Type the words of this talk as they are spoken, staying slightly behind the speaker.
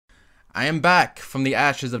I am back from the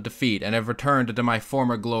ashes of defeat and have returned to my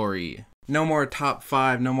former glory. No more top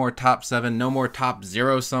 5, no more top 7, no more top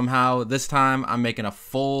 0 somehow. This time I'm making a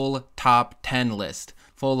full top 10 list,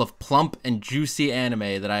 full of plump and juicy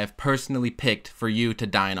anime that I have personally picked for you to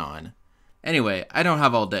dine on. Anyway, I don't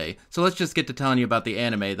have all day, so let's just get to telling you about the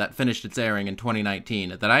anime that finished its airing in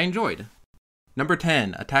 2019 that I enjoyed. Number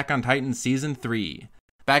 10, Attack on Titan Season 3.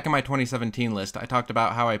 Back in my 2017 list, I talked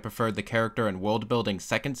about how I preferred the character and world-building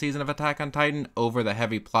second season of Attack on Titan over the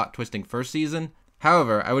heavy plot-twisting first season.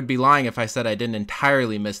 However, I would be lying if I said I didn't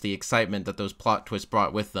entirely miss the excitement that those plot twists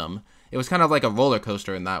brought with them. It was kind of like a roller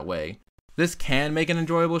coaster in that way. This can make an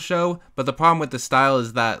enjoyable show, but the problem with the style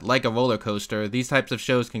is that, like a roller coaster, these types of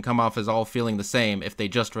shows can come off as all feeling the same if they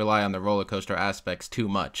just rely on the roller coaster aspects too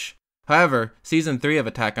much. However, Season 3 of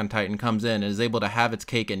Attack on Titan comes in and is able to have its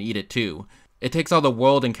cake and eat it too. It takes all the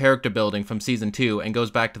world and character building from Season 2 and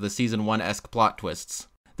goes back to the Season 1-esque plot twists.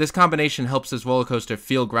 This combination helps this roller coaster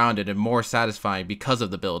feel grounded and more satisfying because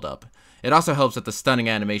of the build-up. It also helps that the stunning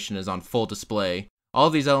animation is on full display. All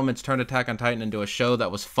of these elements turned Attack on Titan into a show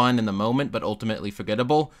that was fun in the moment but ultimately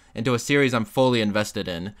forgettable, into a series I'm fully invested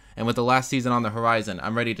in, and with the last season on the horizon,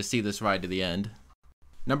 I'm ready to see this ride to the end.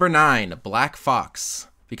 Number 9, Black Fox.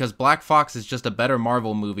 Because Black Fox is just a better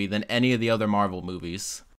Marvel movie than any of the other Marvel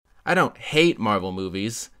movies. I don't hate Marvel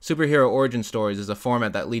movies. Superhero origin stories is a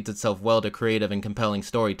format that leads itself well to creative and compelling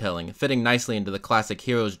storytelling, fitting nicely into the classic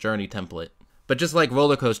hero's journey template. But just like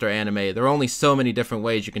roller coaster anime, there are only so many different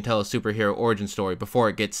ways you can tell a superhero origin story before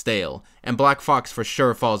it gets stale, and Black Fox for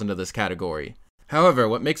sure falls into this category. However,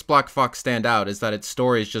 what makes Black Fox stand out is that its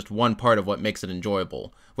story is just one part of what makes it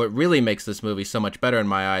enjoyable. What really makes this movie so much better in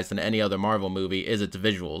my eyes than any other Marvel movie is its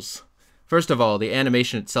visuals. First of all, the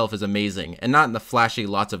animation itself is amazing, and not in the flashy,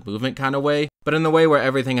 lots of movement kind of way, but in the way where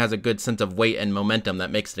everything has a good sense of weight and momentum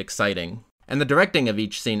that makes it exciting. And the directing of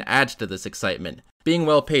each scene adds to this excitement, being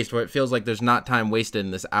well paced where it feels like there's not time wasted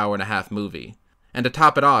in this hour-and-a-half movie. And to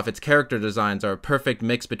top it off, its character designs are a perfect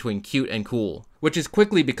mix between cute and cool, which is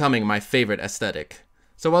quickly becoming my favorite aesthetic.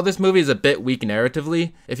 So while this movie is a bit weak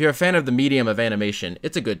narratively, if you're a fan of the medium of animation,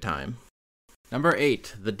 it's a good time. Number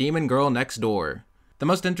 8, The Demon Girl Next Door. The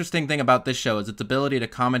most interesting thing about this show is its ability to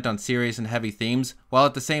comment on serious and heavy themes, while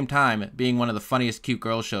at the same time being one of the funniest cute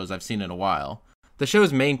girl shows I've seen in a while. The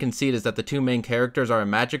show's main conceit is that the two main characters are a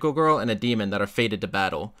magical girl and a demon that are fated to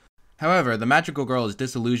battle. However, the magical girl is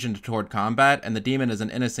disillusioned toward combat, and the demon is an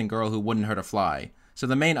innocent girl who wouldn't hurt a fly. So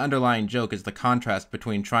the main underlying joke is the contrast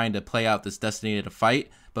between trying to play out this destiny to fight,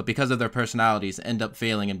 but because of their personalities end up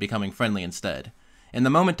failing and becoming friendly instead. In the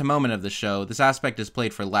moment-to-moment of the show, this aspect is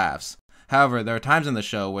played for laughs. However, there are times in the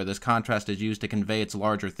show where this contrast is used to convey its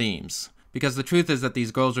larger themes. Because the truth is that these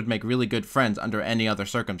girls would make really good friends under any other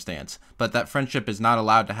circumstance, but that friendship is not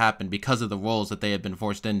allowed to happen because of the roles that they have been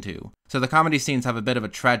forced into. So the comedy scenes have a bit of a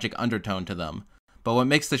tragic undertone to them. But what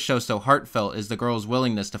makes this show so heartfelt is the girls'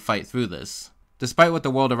 willingness to fight through this. Despite what the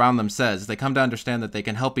world around them says, they come to understand that they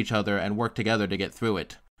can help each other and work together to get through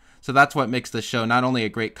it. So that's what makes this show not only a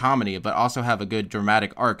great comedy, but also have a good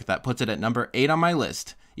dramatic arc that puts it at number 8 on my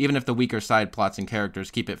list, even if the weaker side plots and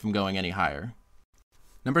characters keep it from going any higher.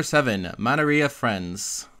 Number 7, Manaria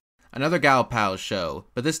Friends. Another gal pals show,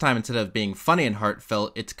 but this time instead of being funny and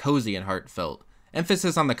heartfelt, it's cozy and heartfelt.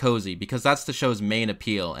 Emphasis on the cozy, because that's the show's main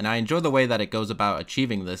appeal, and I enjoy the way that it goes about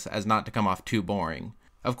achieving this as not to come off too boring.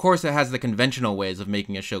 Of course, it has the conventional ways of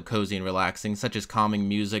making a show cozy and relaxing, such as calming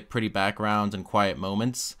music, pretty backgrounds, and quiet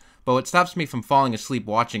moments. But what stops me from falling asleep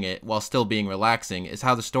watching it while still being relaxing is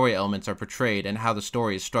how the story elements are portrayed and how the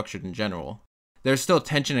story is structured in general. There's still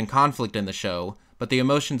tension and conflict in the show, but the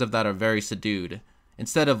emotions of that are very subdued.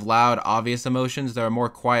 Instead of loud, obvious emotions, there are more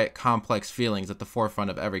quiet, complex feelings at the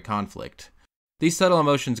forefront of every conflict. These subtle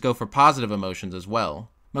emotions go for positive emotions as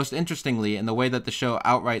well. Most interestingly, in the way that the show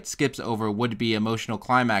outright skips over would-be emotional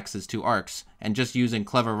climaxes to arcs, and just using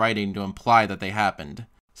clever writing to imply that they happened.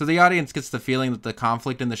 So the audience gets the feeling that the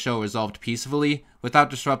conflict in the show resolved peacefully, without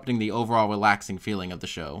disrupting the overall relaxing feeling of the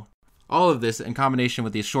show. All of this, in combination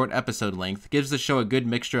with the short episode length, gives the show a good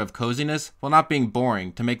mixture of coziness, while not being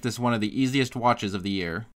boring, to make this one of the easiest watches of the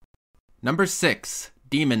year. Number 6,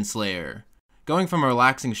 Demon Slayer. Going from a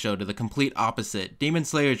relaxing show to the complete opposite, Demon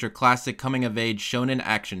Slayer is your classic coming-of-age shonen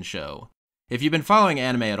action show. If you've been following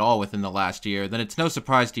anime at all within the last year, then it's no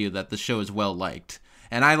surprise to you that the show is well liked.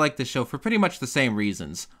 And I like this show for pretty much the same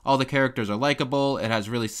reasons. All the characters are likable, it has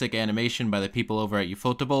really sick animation by the people over at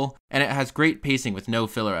Ufotable, and it has great pacing with no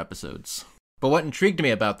filler episodes. But what intrigued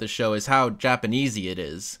me about this show is how Japanesey it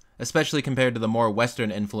is, especially compared to the more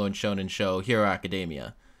Western-influenced shonen show Hero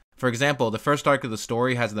Academia. For example, the first arc of the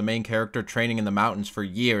story has the main character training in the mountains for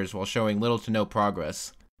years while showing little to no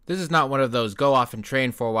progress. This is not one of those go off and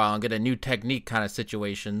train for a while and get a new technique kind of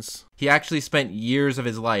situations. He actually spent years of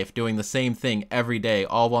his life doing the same thing every day,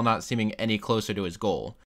 all while not seeming any closer to his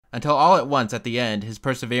goal. Until all at once, at the end, his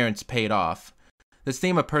perseverance paid off. This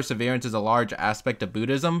theme of perseverance is a large aspect of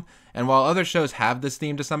Buddhism, and while other shows have this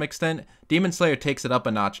theme to some extent, Demon Slayer takes it up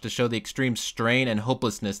a notch to show the extreme strain and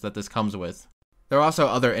hopelessness that this comes with. There are also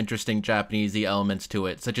other interesting Japanesey elements to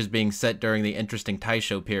it, such as being set during the interesting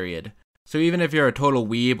Taisho period. So even if you're a total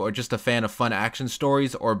weeb or just a fan of fun action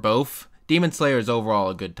stories, or both, Demon Slayer is overall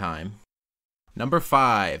a good time. Number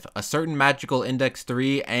 5. A certain magical Index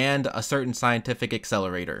 3 and a certain scientific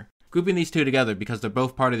accelerator. Grouping these two together because they're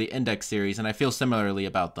both part of the Index series and I feel similarly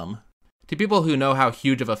about them. To people who know how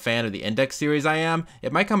huge of a fan of the Index series I am,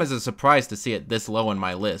 it might come as a surprise to see it this low on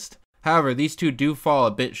my list. However, these two do fall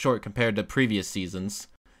a bit short compared to previous seasons.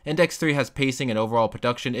 Index 3 has pacing and overall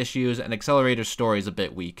production issues, and Accelerator's story is a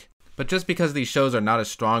bit weak. But just because these shows are not as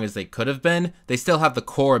strong as they could have been, they still have the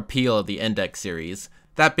core appeal of the Index series,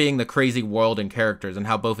 that being the crazy world and characters and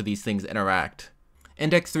how both of these things interact.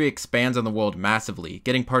 Index 3 expands on the world massively,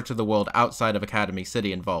 getting parts of the world outside of Academy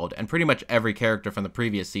City involved, and pretty much every character from the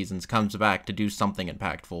previous seasons comes back to do something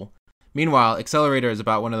impactful. Meanwhile, Accelerator is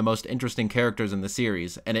about one of the most interesting characters in the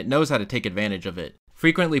series, and it knows how to take advantage of it,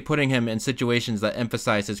 frequently putting him in situations that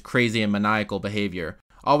emphasize his crazy and maniacal behavior,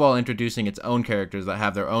 all while introducing its own characters that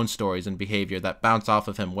have their own stories and behavior that bounce off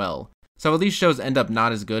of him well. So while these shows end up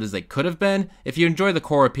not as good as they could have been, if you enjoy the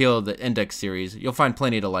core appeal of the Index series, you'll find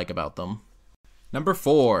plenty to like about them. Number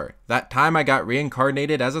 4. That Time I Got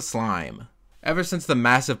Reincarnated as a Slime. Ever since the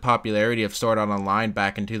massive popularity of Sword Art Online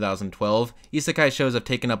back in 2012, isekai shows have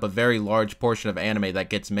taken up a very large portion of anime that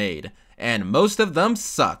gets made, and most of them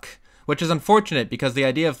suck. Which is unfortunate because the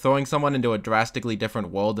idea of throwing someone into a drastically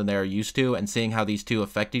different world than they are used to and seeing how these two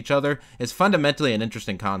affect each other is fundamentally an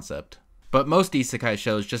interesting concept. But most isekai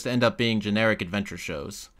shows just end up being generic adventure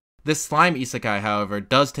shows. This slime isekai, however,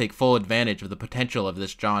 does take full advantage of the potential of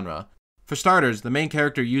this genre. For starters, the main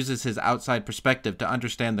character uses his outside perspective to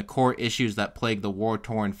understand the core issues that plague the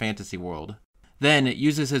war-torn fantasy world. Then, it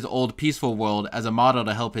uses his old peaceful world as a model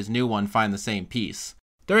to help his new one find the same peace.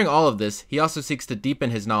 During all of this, he also seeks to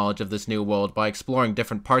deepen his knowledge of this new world by exploring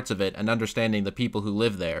different parts of it and understanding the people who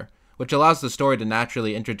live there, which allows the story to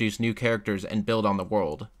naturally introduce new characters and build on the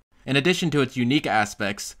world. In addition to its unique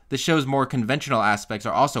aspects, the show's more conventional aspects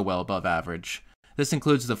are also well above average. This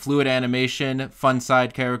includes the fluid animation, fun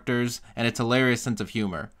side characters, and its hilarious sense of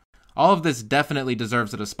humor. All of this definitely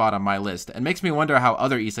deserves it a spot on my list, and makes me wonder how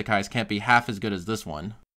other isekais can't be half as good as this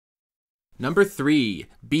one. Number 3.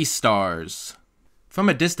 Beastars. From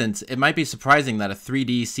a distance, it might be surprising that a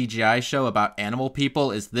 3D CGI show about animal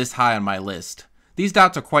people is this high on my list. These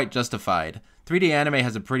doubts are quite justified. 3D anime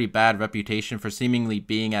has a pretty bad reputation for seemingly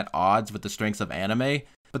being at odds with the strengths of anime,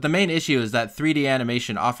 but the main issue is that 3D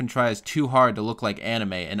animation often tries too hard to look like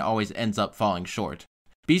anime and always ends up falling short.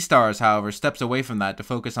 Beastars, however, steps away from that to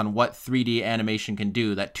focus on what 3D animation can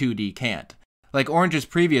do that 2D can't. Like Orange's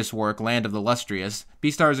previous work, Land of the Lustrous,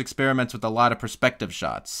 Beastars experiments with a lot of perspective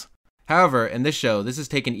shots. However, in this show, this is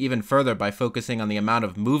taken even further by focusing on the amount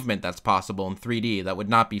of movement that's possible in 3D that would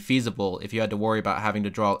not be feasible if you had to worry about having to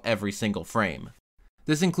draw every single frame.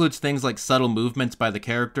 This includes things like subtle movements by the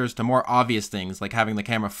characters to more obvious things like having the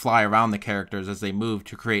camera fly around the characters as they move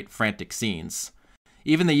to create frantic scenes.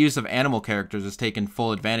 Even the use of animal characters is taken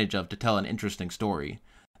full advantage of to tell an interesting story.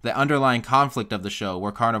 The underlying conflict of the show,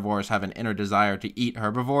 where carnivores have an inner desire to eat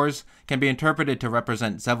herbivores, can be interpreted to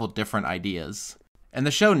represent several different ideas. And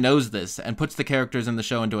the show knows this, and puts the characters in the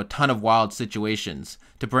show into a ton of wild situations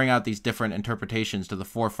to bring out these different interpretations to the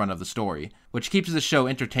forefront of the story, which keeps the show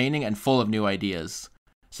entertaining and full of new ideas.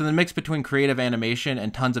 So the mix between creative animation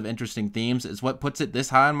and tons of interesting themes is what puts it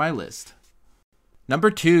this high on my list. Number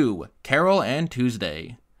 2. Carol and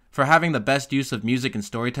Tuesday. For having the best use of music and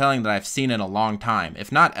storytelling that I've seen in a long time,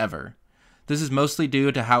 if not ever. This is mostly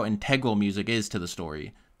due to how integral music is to the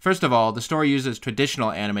story. First of all, the story uses traditional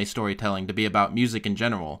anime storytelling to be about music in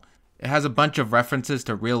general. It has a bunch of references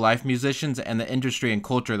to real-life musicians and the industry and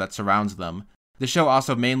culture that surrounds them. The show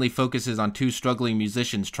also mainly focuses on two struggling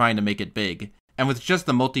musicians trying to make it big. And with just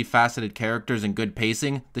the multifaceted characters and good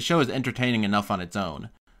pacing, the show is entertaining enough on its own.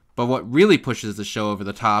 But what really pushes the show over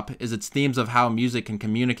the top is its themes of how music can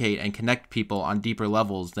communicate and connect people on deeper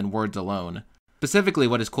levels than words alone. Specifically,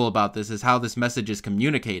 what is cool about this is how this message is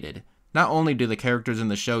communicated. Not only do the characters in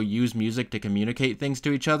the show use music to communicate things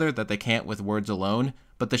to each other that they can't with words alone,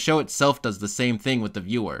 but the show itself does the same thing with the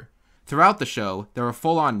viewer. Throughout the show, there are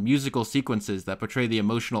full-on musical sequences that portray the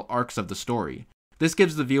emotional arcs of the story. This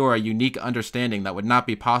gives the viewer a unique understanding that would not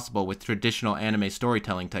be possible with traditional anime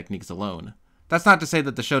storytelling techniques alone. That's not to say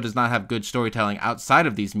that the show does not have good storytelling outside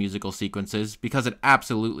of these musical sequences, because it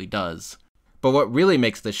absolutely does. But what really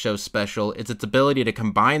makes this show special is its ability to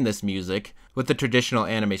combine this music with the traditional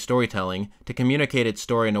anime storytelling to communicate its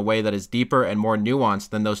story in a way that is deeper and more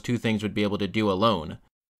nuanced than those two things would be able to do alone.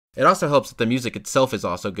 It also helps that the music itself is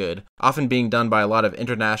also good, often being done by a lot of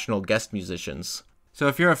international guest musicians. So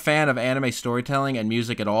if you're a fan of anime storytelling and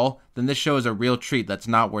music at all, then this show is a real treat that's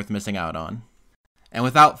not worth missing out on. And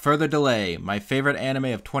without further delay, my favorite anime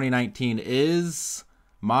of 2019 is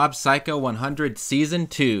Mob Psycho 100 Season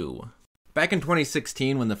 2. Back in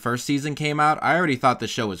 2016, when the first season came out, I already thought the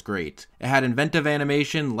show was great. It had inventive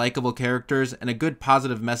animation, likable characters, and a good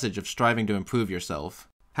positive message of striving to improve yourself.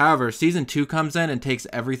 However, Season 2 comes in and takes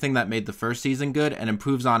everything that made the first season good and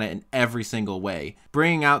improves on it in every single way,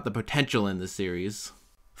 bringing out the potential in the series.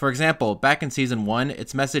 For example, back in Season 1,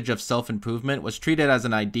 its message of self-improvement was treated as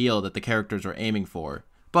an ideal that the characters were aiming for.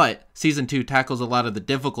 But Season 2 tackles a lot of the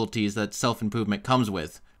difficulties that self-improvement comes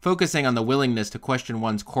with, focusing on the willingness to question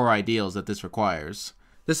one's core ideals that this requires.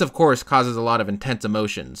 This of course causes a lot of intense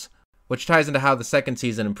emotions, which ties into how the second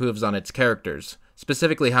season improves on its characters,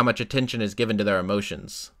 specifically how much attention is given to their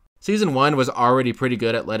emotions. Season 1 was already pretty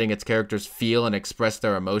good at letting its characters feel and express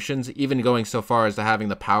their emotions, even going so far as to having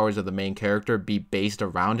the powers of the main character be based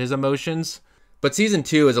around his emotions. But Season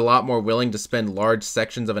 2 is a lot more willing to spend large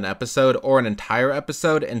sections of an episode or an entire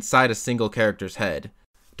episode inside a single character's head.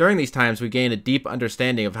 During these times, we gain a deep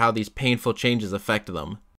understanding of how these painful changes affect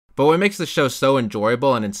them. But what makes the show so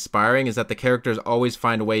enjoyable and inspiring is that the characters always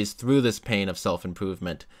find ways through this pain of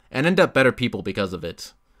self-improvement, and end up better people because of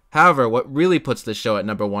it. However, what really puts this show at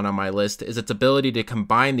number 1 on my list is its ability to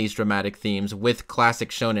combine these dramatic themes with classic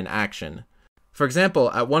shonen action. For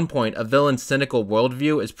example, at one point, a villain's cynical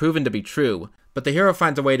worldview is proven to be true, but the hero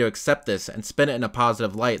finds a way to accept this and spin it in a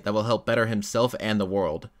positive light that will help better himself and the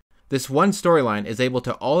world. This one storyline is able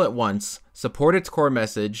to all at once support its core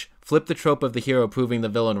message, flip the trope of the hero proving the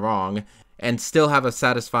villain wrong, and still have a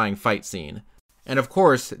satisfying fight scene. And of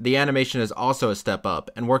course, the animation is also a step up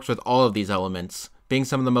and works with all of these elements, being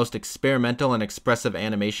some of the most experimental and expressive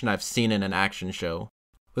animation I've seen in an action show.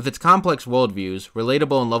 With its complex worldviews,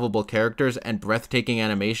 relatable and lovable characters, and breathtaking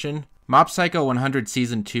animation, Mob Psycho 100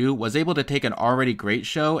 Season 2 was able to take an already great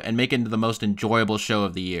show and make it into the most enjoyable show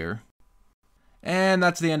of the year. And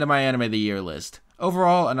that's the end of my Anime of the Year list.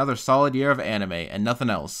 Overall, another solid year of anime, and nothing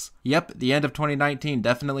else. Yep, the end of 2019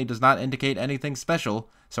 definitely does not indicate anything special,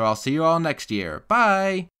 so I'll see you all next year.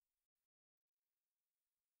 Bye!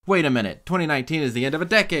 Wait a minute, 2019 is the end of a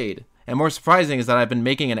decade! And more surprising is that I've been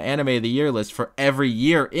making an Anime of the Year list for every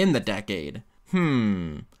year in the decade.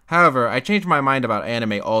 However, I change my mind about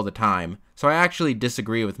anime all the time, so I actually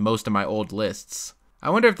disagree with most of my old lists. I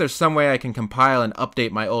wonder if there's some way I can compile and update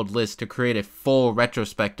my old list to create a full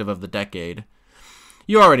retrospective of the decade.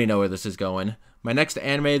 You already know where this is going. My next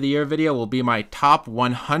Anime of the Year video will be my top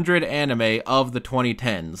 100 anime of the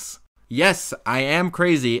 2010s. Yes, I am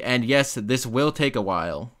crazy, and yes, this will take a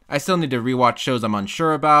while. I still need to rewatch shows I'm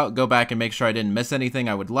unsure about, go back and make sure I didn't miss anything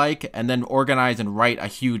I would like, and then organize and write a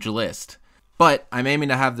huge list. But I'm aiming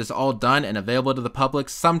to have this all done and available to the public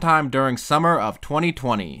sometime during summer of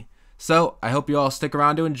 2020. So, I hope you all stick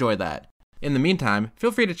around to enjoy that. In the meantime,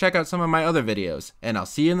 feel free to check out some of my other videos, and I'll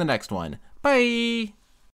see you in the next one. Bye!